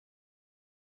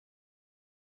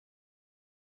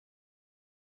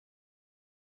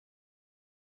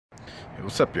Hey,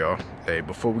 what's up, y'all? Hey,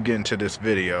 before we get into this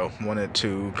video, wanted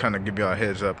to kind of give y'all a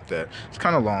heads up that it's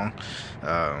kind of long,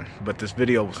 but this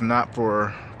video was not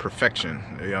for perfection.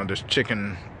 You know, this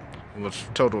chicken was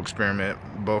total experiment,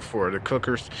 both for the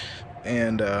cookers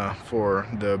and for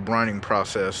the brining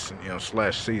process, you know,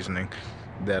 slash seasoning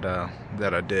that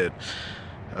I did.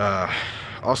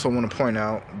 Also want to point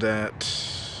out that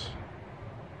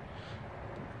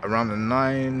around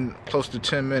the close to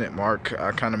 10 minute mark,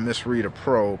 I kind of misread a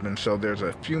probe, and so there's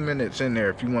a few minutes in there.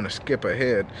 If you want to skip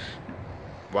ahead,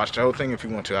 watch the whole thing if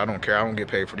you want to. I don't care. I don't get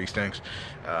paid for these things.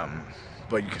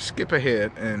 But you can skip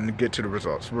ahead and get to the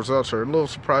results. The results are a little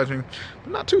surprising,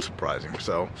 but not too surprising.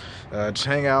 So just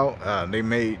hang out.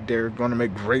 They're going to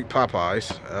make great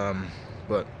Popeyes,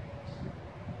 but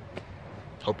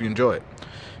hope you enjoy it.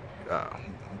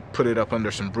 Put it up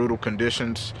under some brutal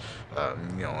conditions.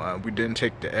 We didn't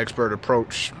take the expert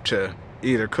approach to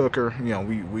either cooker. You know,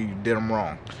 we did them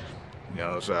wrong. You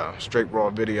know, it's a straight raw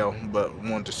video, but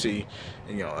wanted to see,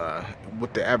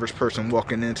 what the average person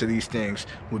walking into these things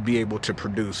would be able to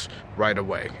produce right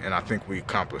away. And I think we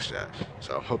accomplished that.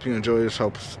 So hope you enjoy this.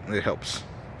 Hope it helps.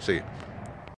 See you.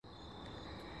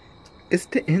 It's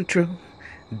the intro.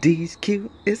 D's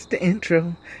cute. It's the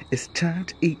intro. It's time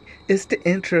to eat. It's the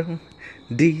intro.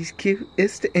 D's cute.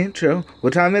 It's the intro.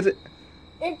 What time is it?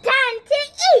 It's time to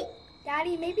eat!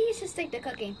 Daddy, maybe you should stick to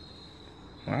cooking.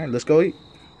 Alright, let's go eat.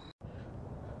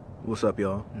 What's up,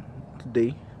 y'all?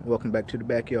 Today, welcome back to the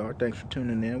backyard. Thanks for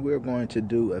tuning in. We're going to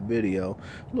do a video,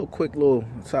 a quick little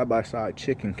side-by-side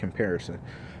chicken comparison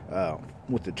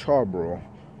with the Char-Broil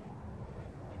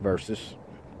versus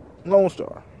Lone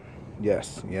Star.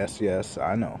 Yes,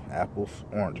 I know. Apples,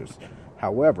 oranges.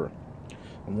 However,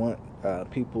 I want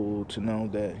people to know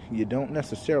that you don't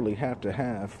necessarily have to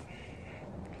have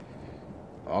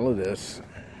all of this,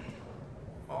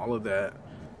 all of that,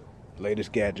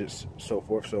 latest gadgets, so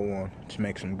forth, so on, to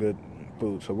make some good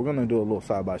food. So we're going to do a little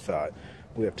side-by-side.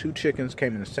 We have two chickens,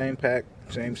 came in the same pack,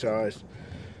 same size,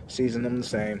 season them the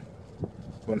same.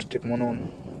 I'm going to stick one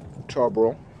on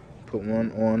Char-Broil, put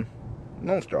one on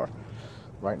Lone Star.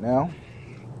 Right now,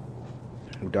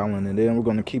 we're dialing it in. We're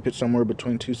going to keep it somewhere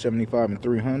between 275 and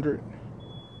 300.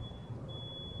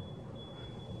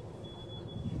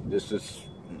 This is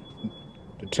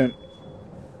the temp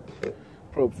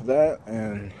probe for that,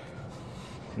 and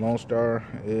Lone Star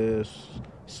is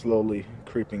slowly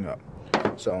creeping up.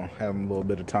 So having a little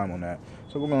bit of time on that.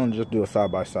 So we're going to just do a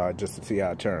side-by-side just to see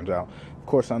how it turns out. Of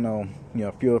course, I know,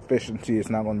 fuel efficiency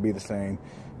is not going to be the same.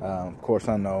 Of course,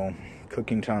 I know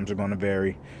cooking times are going to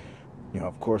vary.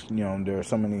 Of course, there are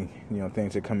so many,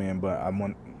 things that come in, but I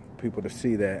want people to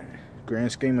see that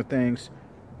grand scheme of things,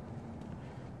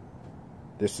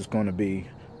 this is going to be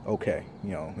okay.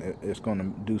 It's going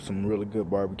to do some really good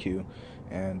barbecue,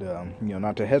 and,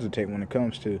 not to hesitate when it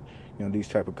comes to, these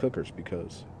type of cookers,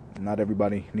 because not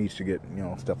everybody needs to get,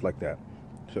 stuff like that.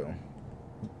 So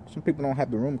some people don't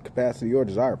have the room capacity or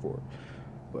desire for it,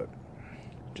 but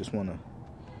just want to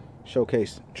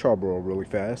showcase Char-Broil really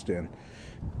fast and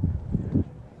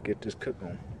get this cook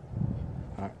on.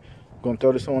 Alright, I'm going to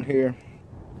throw this on here.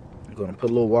 I'm going to put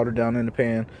a little water down in the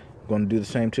pan. I'm going to do the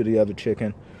same to the other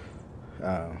chicken.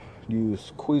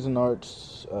 Use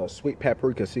Cuisinart's sweet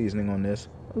paprika seasoning on this.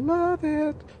 Love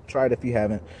it. Try it if you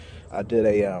haven't. I did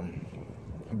a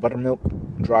buttermilk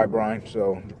dry brine,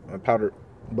 so powdered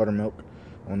buttermilk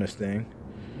on this thing,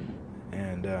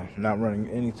 and not running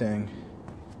anything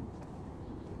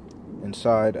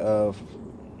inside of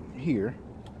here.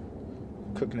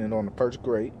 Cooking it on the first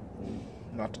grate,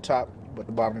 not the top, but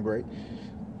the bottom grate.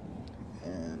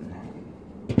 And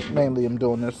mainly I'm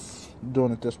doing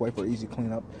it this way for easy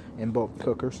cleanup in both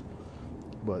cookers,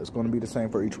 but it's going to be the same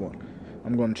for each one.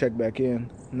 I'm going to check back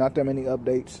in. Not that many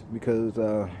updates, because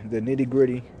the nitty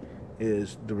gritty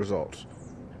is the results,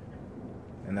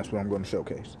 and that's what I'm going to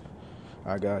showcase.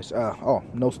 Alright, guys.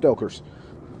 No stokers.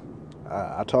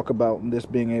 I talk about this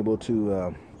being able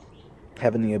to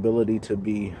having the ability to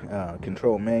be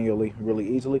controlled manually really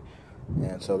easily,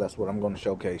 and so that's what I'm going to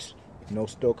showcase. No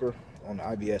stoker on the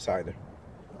IVS either.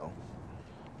 So,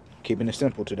 keeping it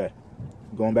simple today,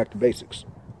 going back to basics.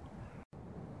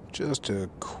 Just a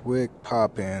quick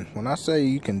pop in. When I say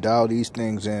you can dial these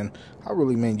things in, I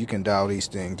really mean you can dial these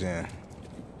things in.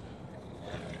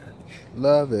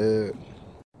 Love it.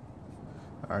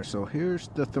 Alright, so here's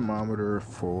the thermometer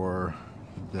for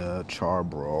the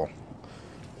Char-Broil.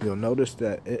 You'll notice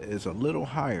that it is a little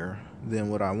higher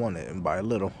than what I wanted, and by a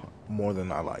little, more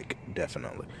than I like,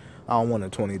 definitely. I don't want a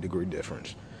 20-degree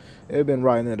difference. It had been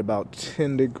riding at about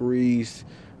 10 degrees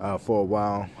for a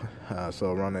while,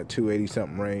 so around that 280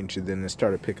 something range, and then it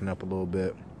started picking up a little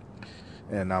bit.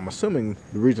 And I'm assuming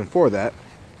the reason for that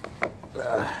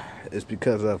is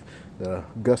because of the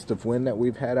gust of wind that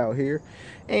we've had out here,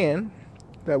 and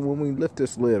that when we lift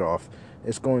this lid off,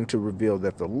 it's going to reveal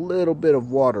that the little bit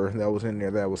of water that was in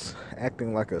there that was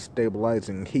acting like a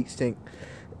stabilizing heat sink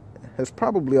has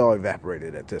probably all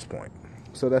evaporated at this point.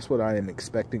 So that's what I am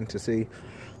expecting to see.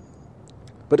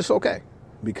 But it's okay,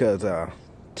 because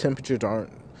temperatures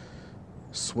aren't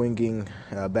swinging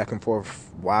back and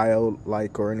forth wild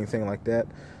like or anything like that.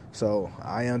 So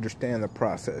I understand the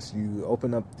process. You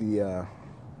open up the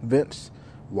vents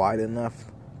wide enough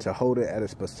to hold it at a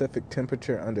specific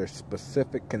temperature under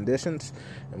specific conditions,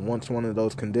 and once one of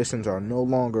those conditions are no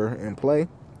longer in play,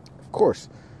 of course,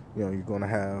 you know, you're going to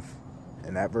have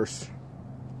an adverse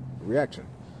reaction.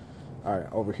 All right,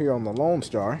 over here on the Lone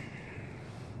Star,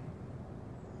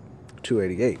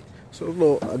 288. So a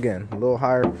little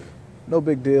higher, no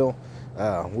big deal.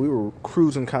 We were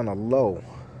cruising kind of low,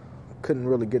 couldn't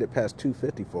really get it past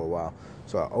 250 for a while,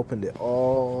 so I opened it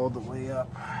all the way up,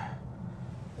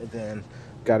 and then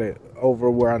got it over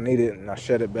where I need it, and I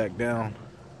shut it back down.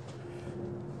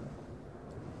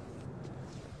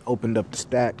 Opened up the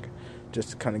stack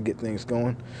just to kind of get things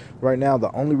going. Right now,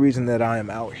 the only reason that I am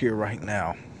out here right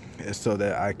now is so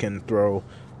that I can throw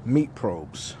meat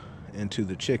probes into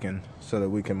the chicken so that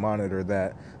we can monitor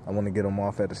that. I want to get them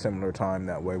off at a similar time.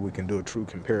 That way we can do a true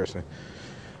comparison.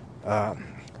 I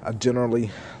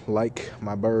generally like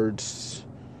my birds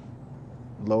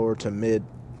lower to mid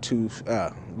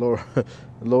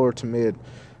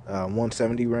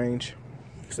 170 range,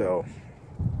 so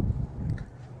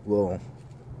we'll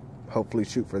hopefully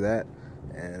shoot for that.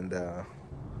 And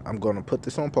I'm going to put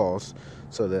this on pause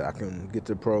so that I can get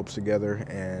the probes together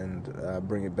and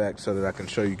bring it back so that I can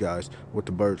show you guys what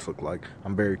the birds look like.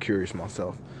 I'm very curious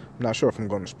myself. I'm not sure if I'm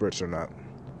going to spritz or not.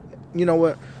 You know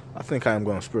what? I think I am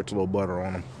going to spritz a little butter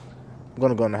on them. I'm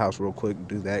going to go in the house real quick,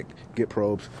 do that, get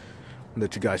probes, and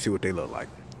let you guys see what they look like.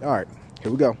 Alright,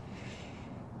 here we go.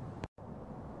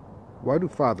 Why do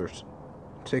fathers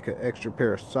take an extra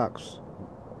pair of socks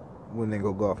when they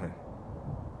go golfing?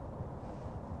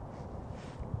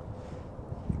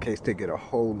 In case they get a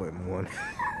hole in one.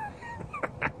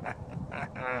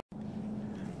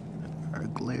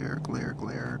 Glare.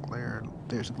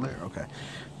 There's a glare. Okay.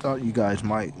 Thought you guys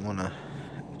might want to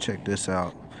check this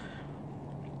out.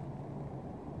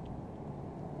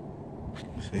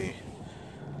 See.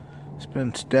 It's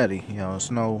been steady, you know, it's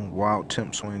no wild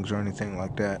temp swings or anything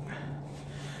like that.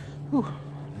 Whew.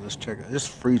 Let's check it. It's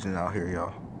freezing out here,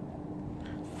 y'all.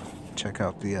 Check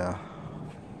out the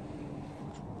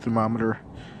thermometer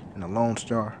in the Lone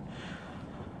Star.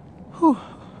 Whew.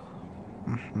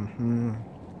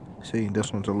 See,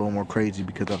 this one's a little more crazy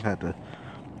because I've had to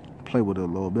play with it a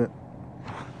little bit.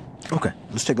 Okay,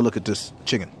 let's take a look at this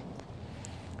chicken.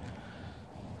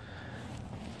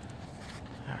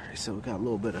 Alright, so we got a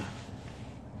little bit of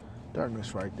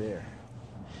darkness right there,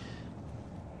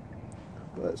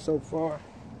 but so far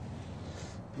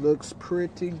looks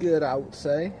pretty good, I would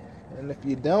say. And if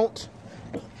you don't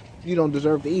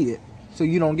deserve to eat it, so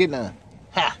you don't get none.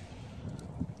 Ha!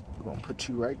 We're gonna put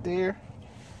you right there.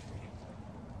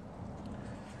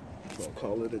 We're gonna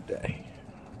call it a day.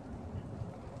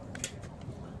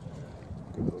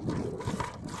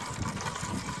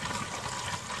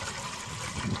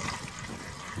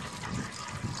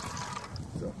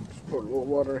 So just pour a little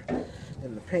water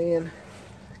in the pan,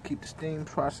 keep the steam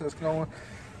process going.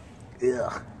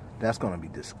 Yeah, that's gonna be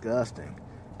disgusting.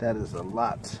 That is a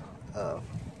lot of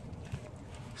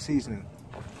seasoning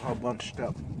all bunched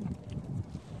up.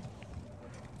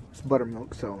 It's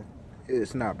buttermilk, so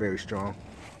it's not very strong.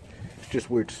 It's just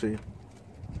weird to see.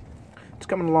 It's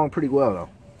coming along pretty well though.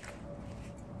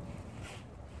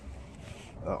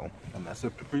 Uh-oh, I messed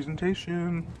up the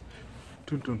presentation.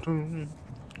 Alright,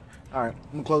 I'm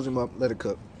gonna close him up, let it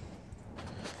cook.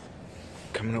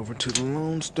 Coming over to the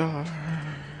Lone Star.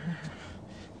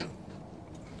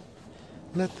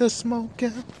 Let the smoke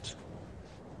out.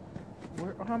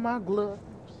 Where are my gloves?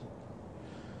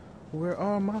 Where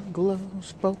are my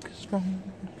gloves? Focus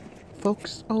phone.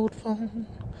 Focus old phone.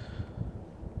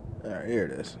 Alright, here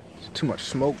it is. Too much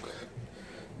smoke.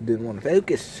 Didn't want to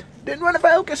focus. Didn't want to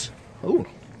focus. Oh,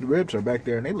 the ribs are back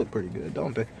there and they look pretty good,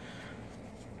 don't they?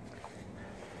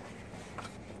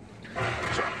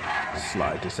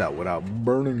 Slide this out without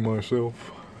burning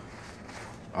myself.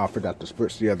 I forgot to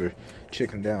spritz the other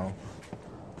chicken down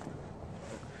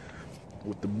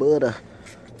with the butter.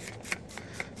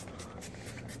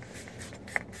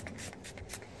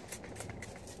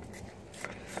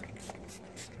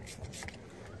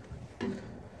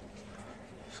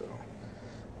 So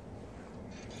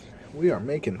we are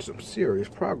making some serious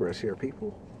progress here,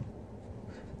 people.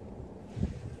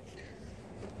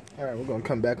 Alright, we're going to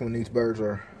come back when these birds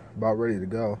are about ready to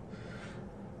go.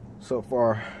 So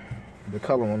far, the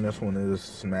color on this one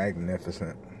is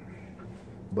magnificent.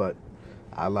 But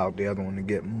I allowed the other one to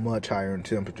get much higher in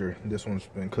temperature. This one's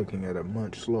been cooking at a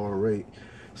much slower rate.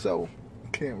 So,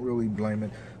 can't really blame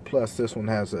it. Plus, this one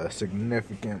has a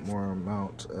significant more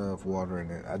amount of water in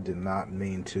it. I did not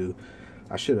mean to.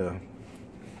 I should have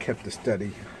kept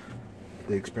the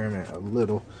experiment a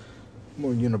little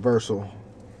more universal,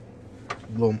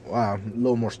 a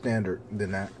little more standard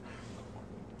than that.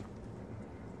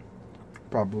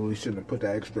 Probably shouldn't have put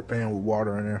that extra pan with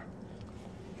water in there.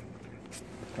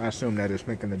 I assume that it's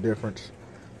making a difference.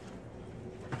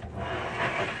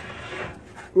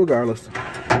 Regardless,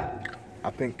 I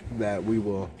think that we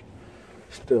will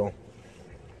still,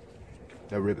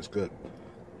 that rib is good.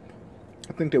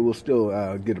 I think that we'll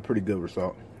still get a pretty good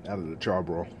result out of the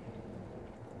char-broil.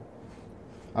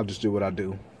 I'll just do what I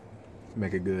do,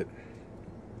 make it good.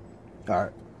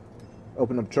 Alright,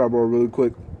 open up char-broil really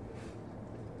quick,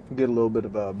 get a little bit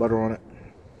of butter on it,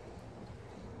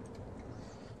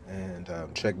 and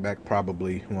check back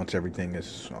probably once everything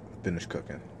is finished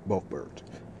cooking, both birds.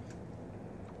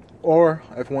 Or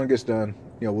if one gets done,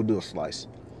 we'll do a slice.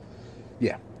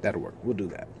 Yeah, that'll work. We'll do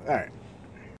that.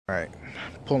 Alright,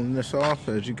 pulling this off,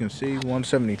 as you can see,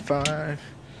 175.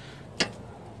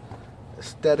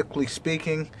 Aesthetically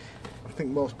speaking, I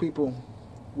think most people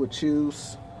would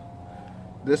choose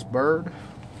this bird.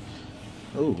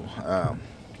 Ooh,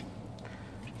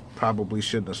 probably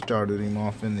shouldn't have started him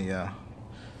off in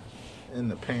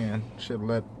the pan. Shouldn't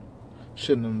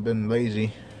have been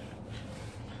lazy.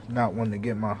 Not wanting to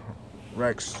get my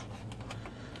Rex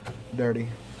dirty.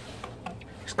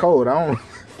 It's cold. I don't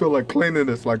feel like cleaning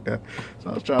this like that, so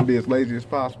I was trying to be as lazy as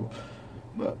possible.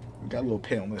 But got a little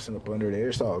pale missing up under there.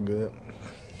 It's all good.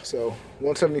 So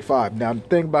 175. Now the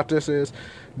thing about this is,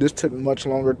 this took much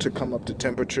longer to come up to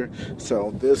temperature.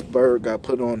 So this bird got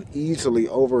put on easily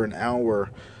over an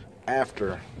hour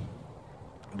after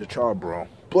the char-broil,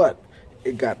 but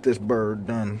it got this bird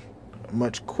done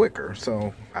much quicker.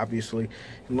 So obviously,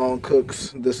 long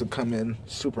cooks, this will come in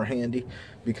super handy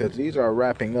because these are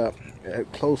wrapping up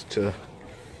at close to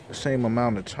the same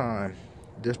amount of time.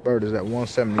 This bird is at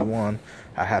 171.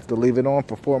 I have to leave it on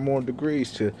for 4 more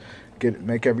degrees to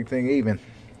make everything even.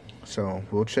 So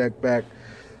we'll check back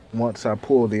once I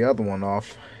pull the other one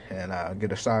off and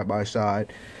get a side by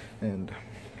side, and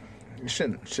it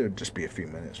should just be a few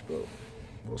minutes, but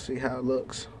we'll see how it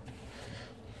looks.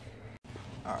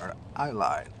 Alright, I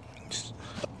lied.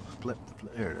 Flip,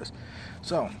 there it is.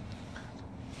 So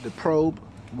the probe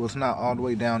was not all the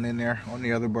way down in there on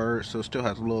the other bird, so it still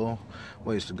has a little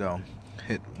ways to go.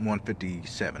 Hit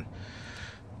 157.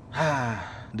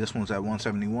 This one's at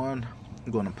 171.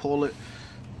 I'm going to pull it.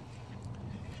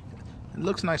 It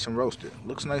looks nice and roasted.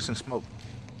 Looks nice and smoked.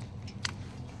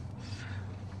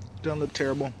 Doesn't look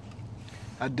terrible.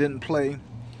 I didn't play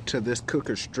to this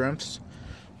cooker's strengths.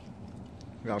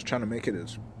 I was trying to make it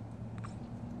as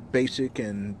basic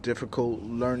and difficult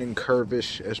learning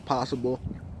curve-ish as possible.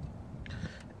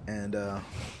 And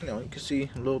you can see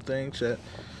little things that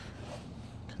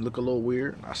look a little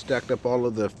weird. I stacked up all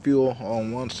of the fuel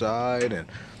on one side and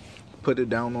put it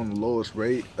down on the lowest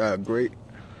grate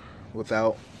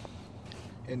without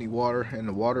any water in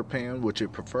the water pan, which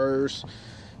it prefers,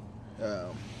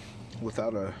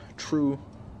 without a true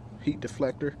heat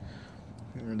deflector.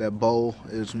 That bowl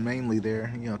is mainly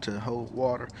there, to hold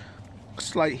water.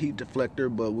 Slight heat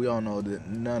deflector, but we all know that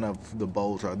none of the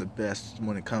bowls are the best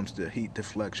when it comes to heat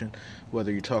deflection,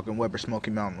 whether you're talking Weber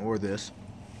Smoky Mountain or this.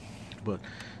 But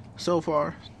so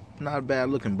far, not a bad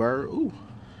looking bird. Ooh,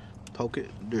 poke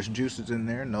it. There's juices in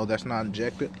there. No, that's not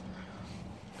injected.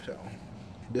 So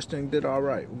this thing did all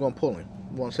right. We're gonna pull him.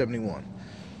 171.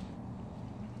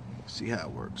 See how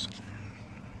it works.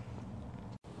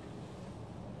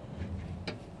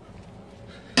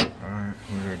 Alright,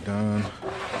 we're done.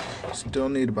 Still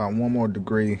need about 1 more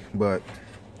degree, but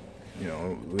we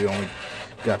only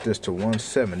got this to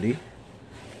 170.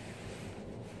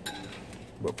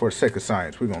 But for the sake of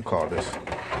science, we're gonna call this.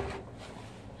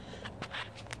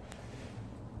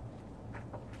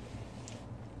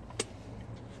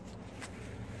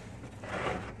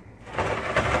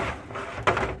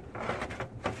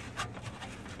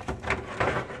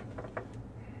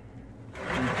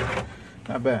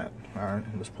 Not bad. Alright,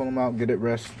 let's pull them out, get it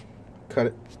rest, cut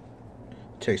it,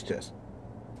 taste test.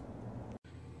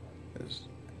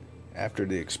 After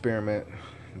the experiment,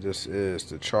 this is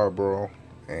the char-broil,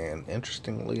 and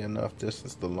interestingly enough, this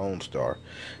is the Lone Star.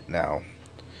 Now,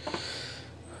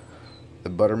 The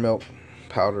buttermilk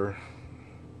powder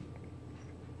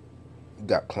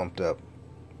got clumped up,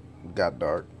 got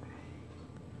dark.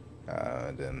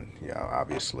 Then,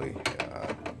 obviously,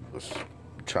 was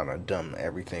trying to dumb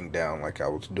everything down like I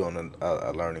was doing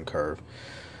a learning curve,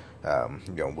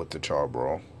 with the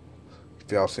char-broil.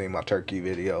 If y'all seen my turkey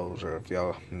videos, or if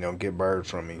y'all, get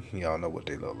birds from me, y'all know what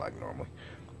they look like normally.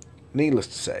 Needless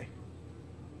to say,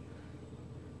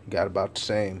 got about the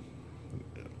same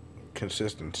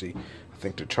consistency. I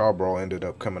think the char-broil ended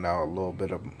up coming out a little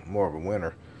bit more of a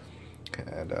winner.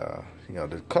 And,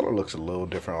 the color looks a little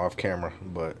different off camera,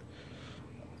 but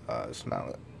it's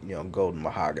not, golden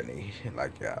mahogany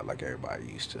like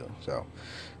everybody used to. So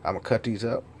I'm going to cut these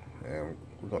up, and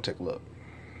we're going to take a look.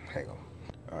 Hang on.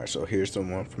 Alright, so here's the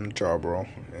one from the char-broil,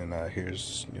 and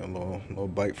here's a little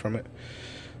bite from it.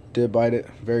 Did bite it,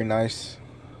 very nice.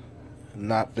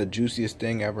 Not the juiciest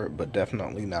thing ever, but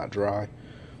definitely not dry.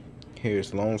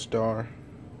 Here's Lone Star.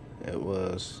 It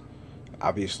was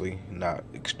obviously not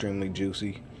extremely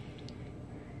juicy,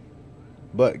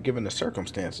 but given the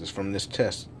circumstances from this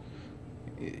test,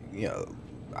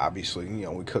 obviously,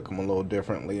 we cook them a little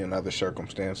differently in other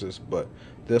circumstances, but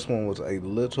this one was a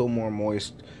little more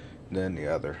moist than the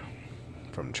other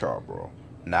from char-broil.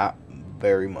 Not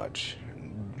very much,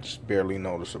 just barely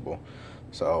noticeable.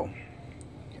 So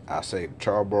I say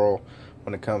char-broil,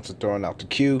 when it comes to throwing out the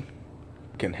Q,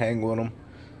 can hang with them,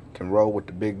 can roll with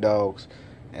the big dogs.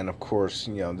 And of course,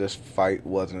 this fight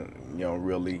wasn't,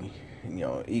 really,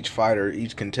 each fighter,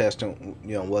 each contestant,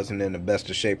 wasn't in the best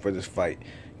of shape for this fight.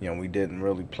 We didn't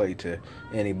really play to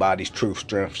anybody's true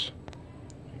strengths.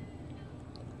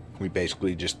 We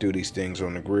basically just threw these things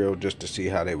on the grill just to see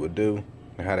how they would do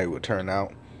and how they would turn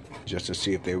out, just to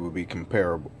see if they would be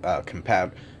comparable,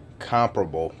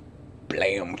 comparable.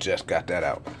 Blam, just got that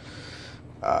out.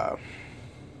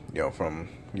 From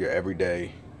your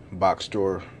everyday box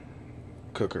store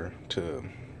cooker to,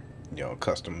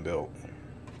 custom built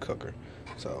cooker.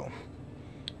 So,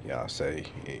 I say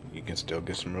you can still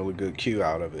get some really good Q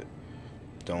out of it.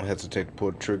 Don't hesitate to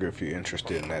pull the trigger if you're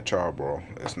interested in that char-broil.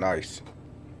 It's nice.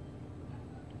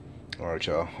 Alright,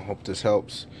 y'all. Hope this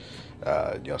helps.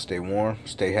 Y'all stay warm,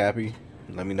 stay happy.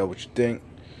 Let me know what you think.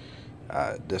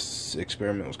 This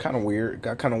experiment was kind of weird. It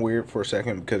got kind of weird for a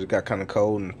second because it got kind of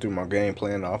cold, and through my game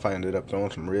plan off, I ended up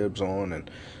throwing some ribs on,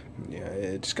 and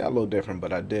it just got a little different.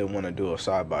 But I did want to do a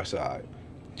side by side.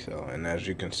 So, and as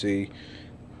you can see,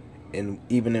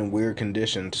 even in weird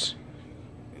conditions,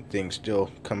 things still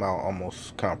come out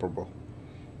almost comparable.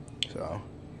 So,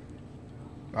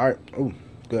 all right. Ooh,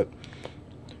 good.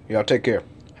 Y'all take care.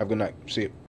 Have a good night. See you.